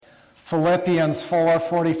Philippians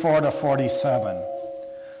 4:44-47.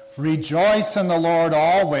 Rejoice in the Lord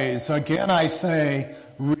always. Again I say,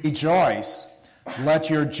 rejoice. Let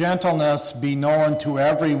your gentleness be known to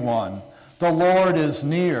everyone. The Lord is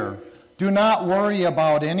near. Do not worry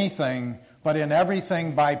about anything, but in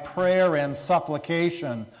everything by prayer and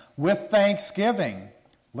supplication, with thanksgiving,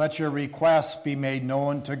 let your requests be made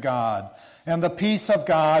known to God. And the peace of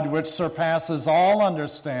God, which surpasses all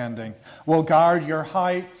understanding, will guard your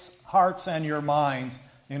hearts and your minds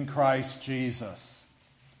in Christ Jesus.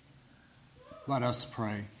 Let us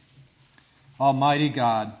pray. Almighty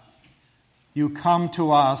God, you come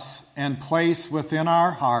to us and place within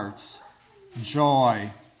our hearts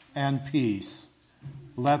joy and peace.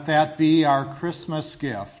 Let that be our Christmas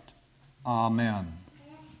gift. Amen.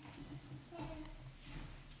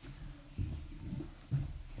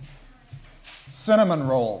 Cinnamon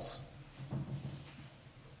rolls.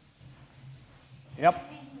 Yep,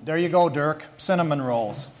 there you go, Dirk. Cinnamon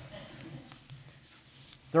rolls.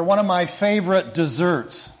 They're one of my favorite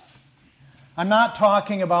desserts. I'm not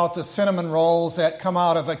talking about the cinnamon rolls that come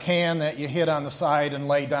out of a can that you hit on the side and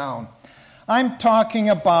lay down. I'm talking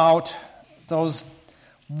about those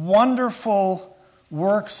wonderful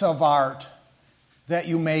works of art that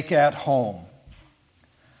you make at home.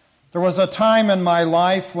 There was a time in my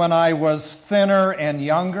life when I was thinner and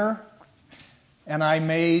younger, and I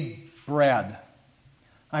made bread.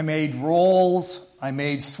 I made rolls, I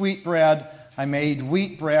made sweet bread, I made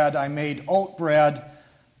wheat bread, I made oat bread,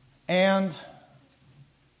 and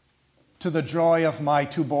to the joy of my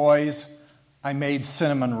two boys, I made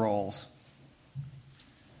cinnamon rolls.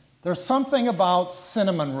 There's something about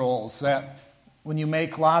cinnamon rolls that when you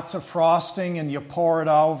make lots of frosting and you pour it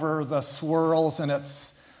over the swirls and it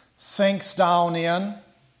sinks down in.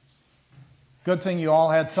 Good thing you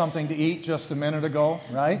all had something to eat just a minute ago,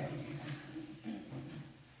 right?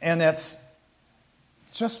 And it's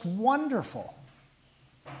just wonderful.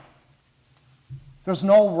 There's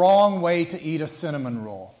no wrong way to eat a cinnamon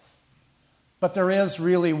roll, but there is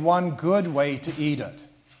really one good way to eat it.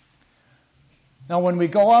 Now, when we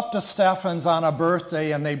go up to Stefan's on a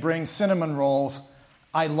birthday and they bring cinnamon rolls,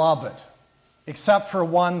 I love it, except for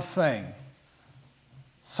one thing.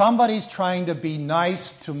 Somebody's trying to be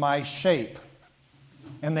nice to my shape,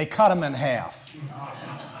 and they cut them in half.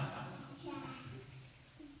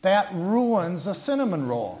 That ruins a cinnamon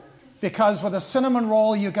roll, because with a cinnamon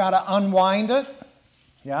roll, you got to unwind it,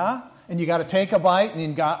 yeah? And you got to take a bite, and you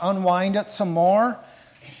got to unwind it some more.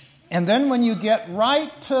 And then when you get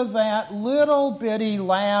right to that little bitty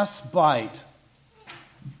last bite,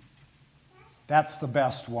 that's the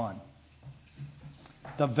best one.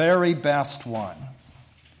 The very best one.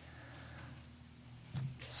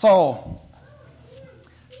 So,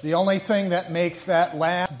 the only thing that makes that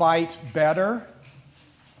last bite better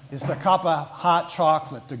is the cup of hot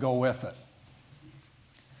chocolate to go with it.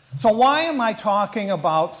 So why am I talking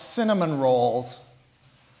about cinnamon rolls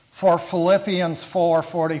for Philippians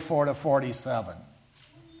 4:44-47?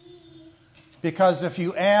 Because if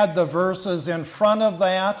you add the verses in front of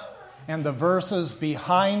that and the verses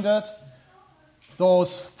behind it,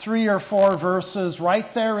 those 3 or 4 verses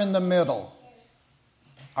right there in the middle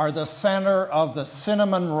are the center of the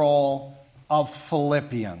cinnamon roll of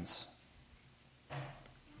Philippians.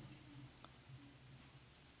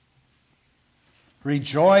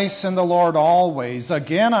 Rejoice in the Lord always.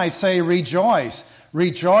 Again I say rejoice.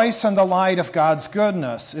 Rejoice in the light of God's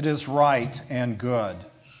goodness. It is right and good.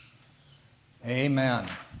 Amen.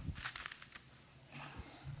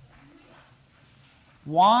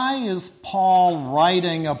 Why is Paul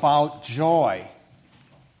writing about joy?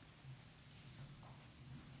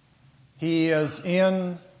 He is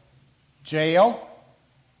in jail.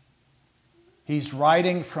 He's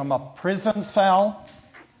writing from a prison cell.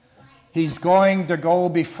 He's going to go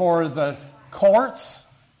before the courts,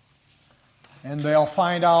 and they'll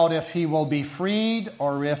find out if he will be freed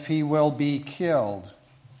or if he will be killed.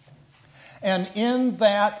 And in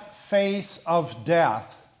that face of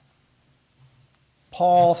death,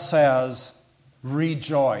 Paul says,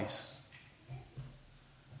 rejoice.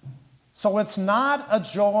 So it's not a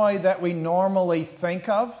joy that we normally think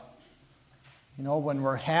of, when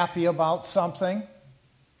we're happy about something.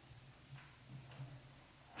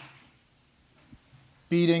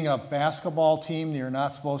 Beating a basketball team you're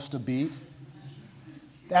not supposed to beat.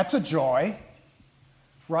 That's a joy,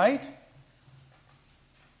 right?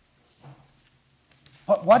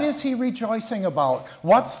 But what is he rejoicing about?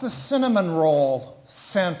 What's the cinnamon roll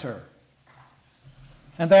center?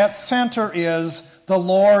 And that center is the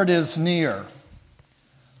Lord is near.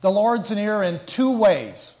 The Lord's near in 2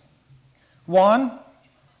 ways. One,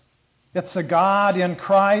 it's the God in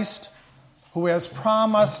Christ who has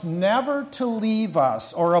promised never to leave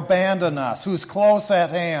us or abandon us, who's close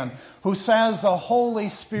at hand, who says the Holy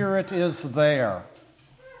Spirit is there.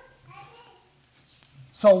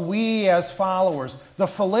 So we as followers, the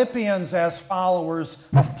Philippians as followers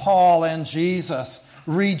of Paul and Jesus,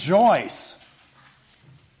 rejoice.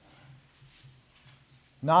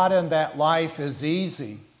 Not in that life is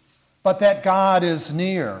easy, but that God is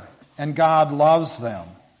near and God loves them.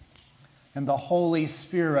 And the Holy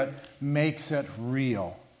Spirit makes it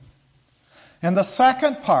real. And the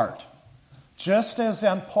second part, just as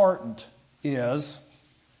important, is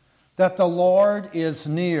that the Lord is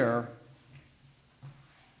near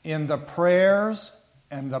in the prayers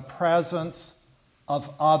and the presence of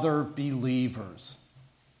other believers.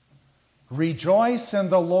 Rejoice in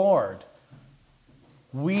the Lord.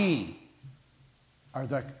 We are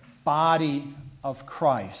the body of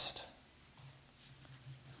Christ.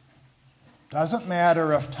 Doesn't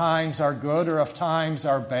matter if times are good or if times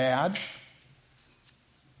are bad,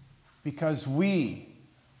 because we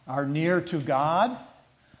are near to God,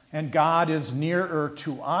 and God is nearer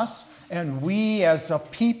to us, and we as a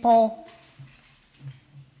people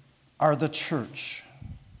are the church.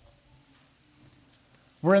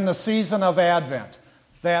 We're in the season of Advent,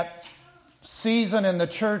 that season in the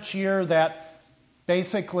church year that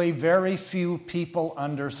basically very few people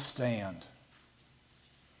understand.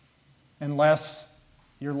 Unless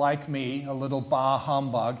you're like me, a little bah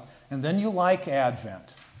humbug, and then you like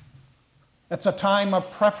Advent. It's a time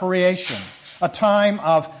of preparation, a time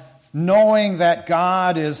of knowing that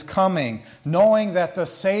God is coming, knowing that the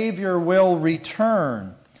Savior will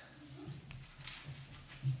return.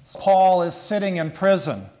 Paul is sitting in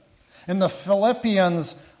prison, and the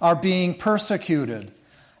Philippians are being persecuted,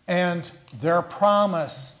 and their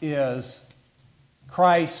promise is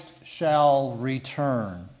Christ shall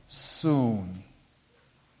return soon.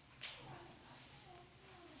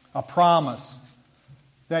 A promise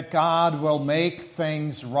that God will make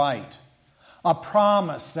things right. A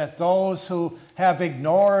promise that those who have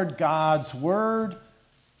ignored God's word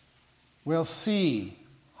will see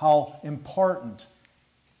how important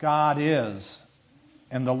God is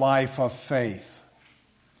in the life of faith.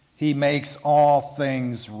 He makes all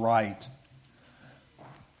things right.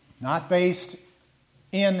 Not based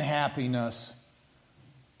in happiness,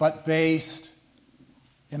 but based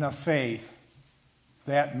in a faith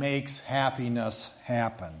that makes happiness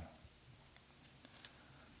happen.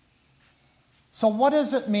 So what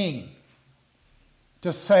does it mean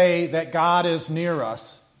to say that God is near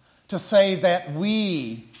us, to say that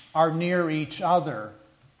we are near each other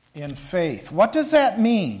in faith? What does that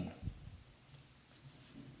mean?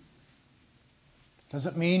 Does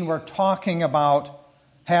it mean we're talking about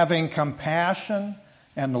having compassion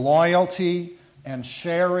and loyalty and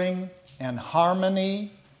sharing and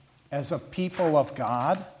harmony as a people of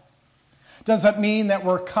God? Does it mean that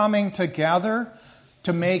we're coming together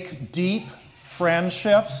to make deep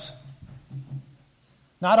friendships?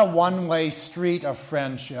 Not a one-way street of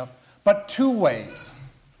friendship, but two ways,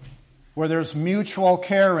 where there's mutual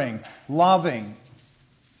caring, loving,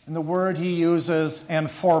 and the word he uses, and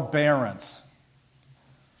forbearance.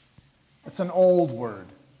 It's an old word.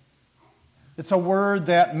 It's a word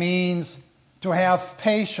that means to have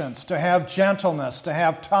patience, to have gentleness, to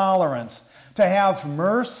have tolerance, to have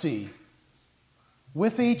mercy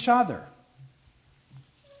with each other.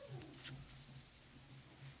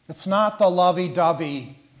 It's not the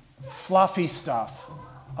lovey-dovey, fluffy stuff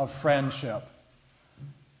of friendship.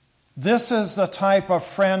 This is the type of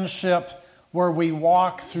friendship where we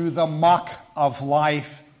walk through the muck of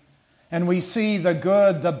life and we see the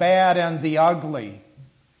good, the bad, and the ugly.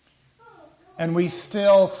 And we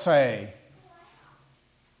still say,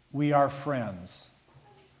 we are friends.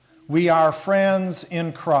 We are friends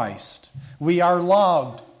in Christ. We are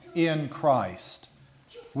loved in Christ.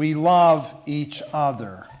 We love each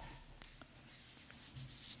other.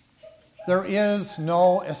 There is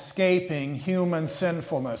no escaping human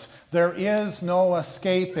sinfulness. There is no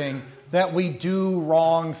escaping that we do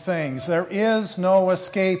wrong things. There is no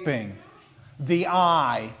escaping the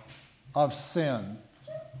eye of sin.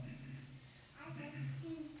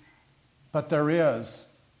 But there is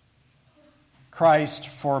Christ's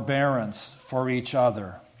forbearance for each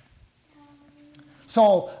other.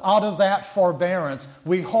 So, out of that forbearance,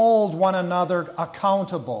 we hold one another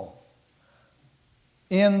accountable.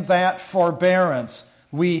 In that forbearance,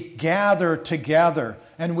 we gather together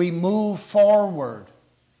and we move forward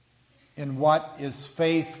in what is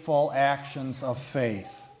faithful actions of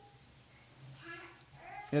faith.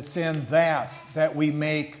 It's in that we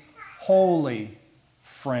make holy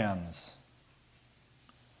friends.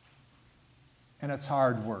 And it's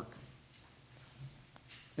hard work.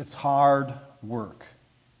 It's hard work.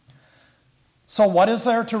 So what is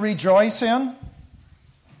there to rejoice in?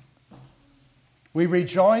 We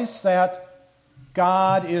rejoice that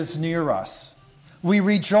God is near us. We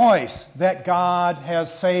rejoice that God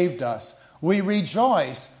has saved us. We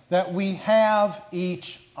rejoice that we have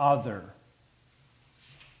each other.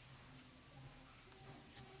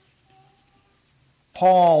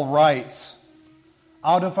 Paul writes,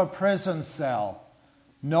 out of a prison cell,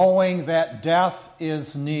 knowing that death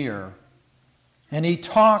is near. And he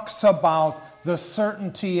talks about the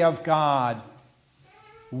certainty of God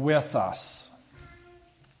with us.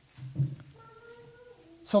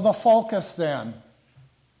 So the focus then,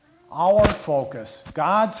 our focus,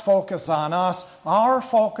 God's focus on us, our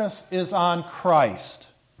focus is on Christ.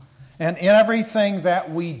 And in everything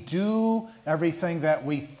that we do, everything that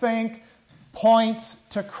we think, points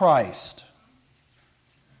to Christ.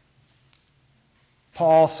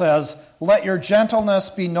 Paul says, let your gentleness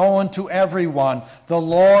be known to everyone. The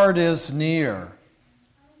Lord is near.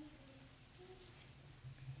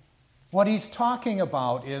 What he's talking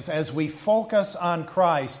about is as we focus on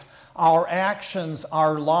Christ, our actions,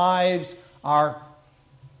 our lives, our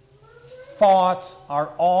thoughts are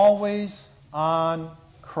always on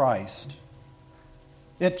Christ.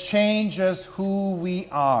 It changes who we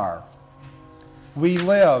are. We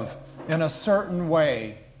live in a certain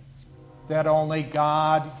way that only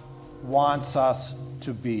God wants us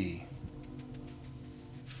to be.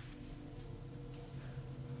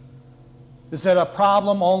 Is it a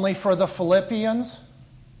problem only for the Philippians?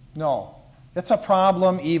 No. It's a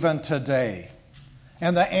problem even today.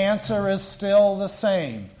 And the answer is still the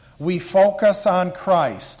same. We focus on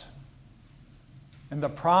Christ. And the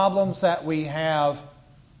problems that we have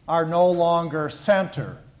are no longer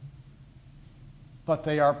center, but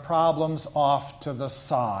they are problems off to the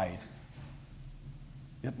side.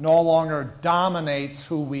 It no longer dominates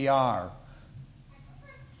who we are.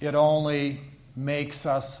 It only makes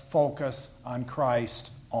us focus on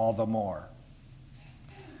Christ all the more.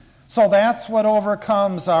 So that's what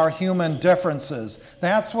overcomes our human differences.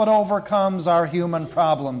 That's what overcomes our human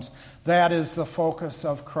problems. That is the focus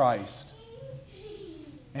of Christ.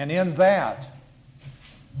 And in that,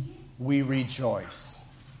 we rejoice.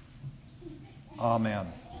 Amen.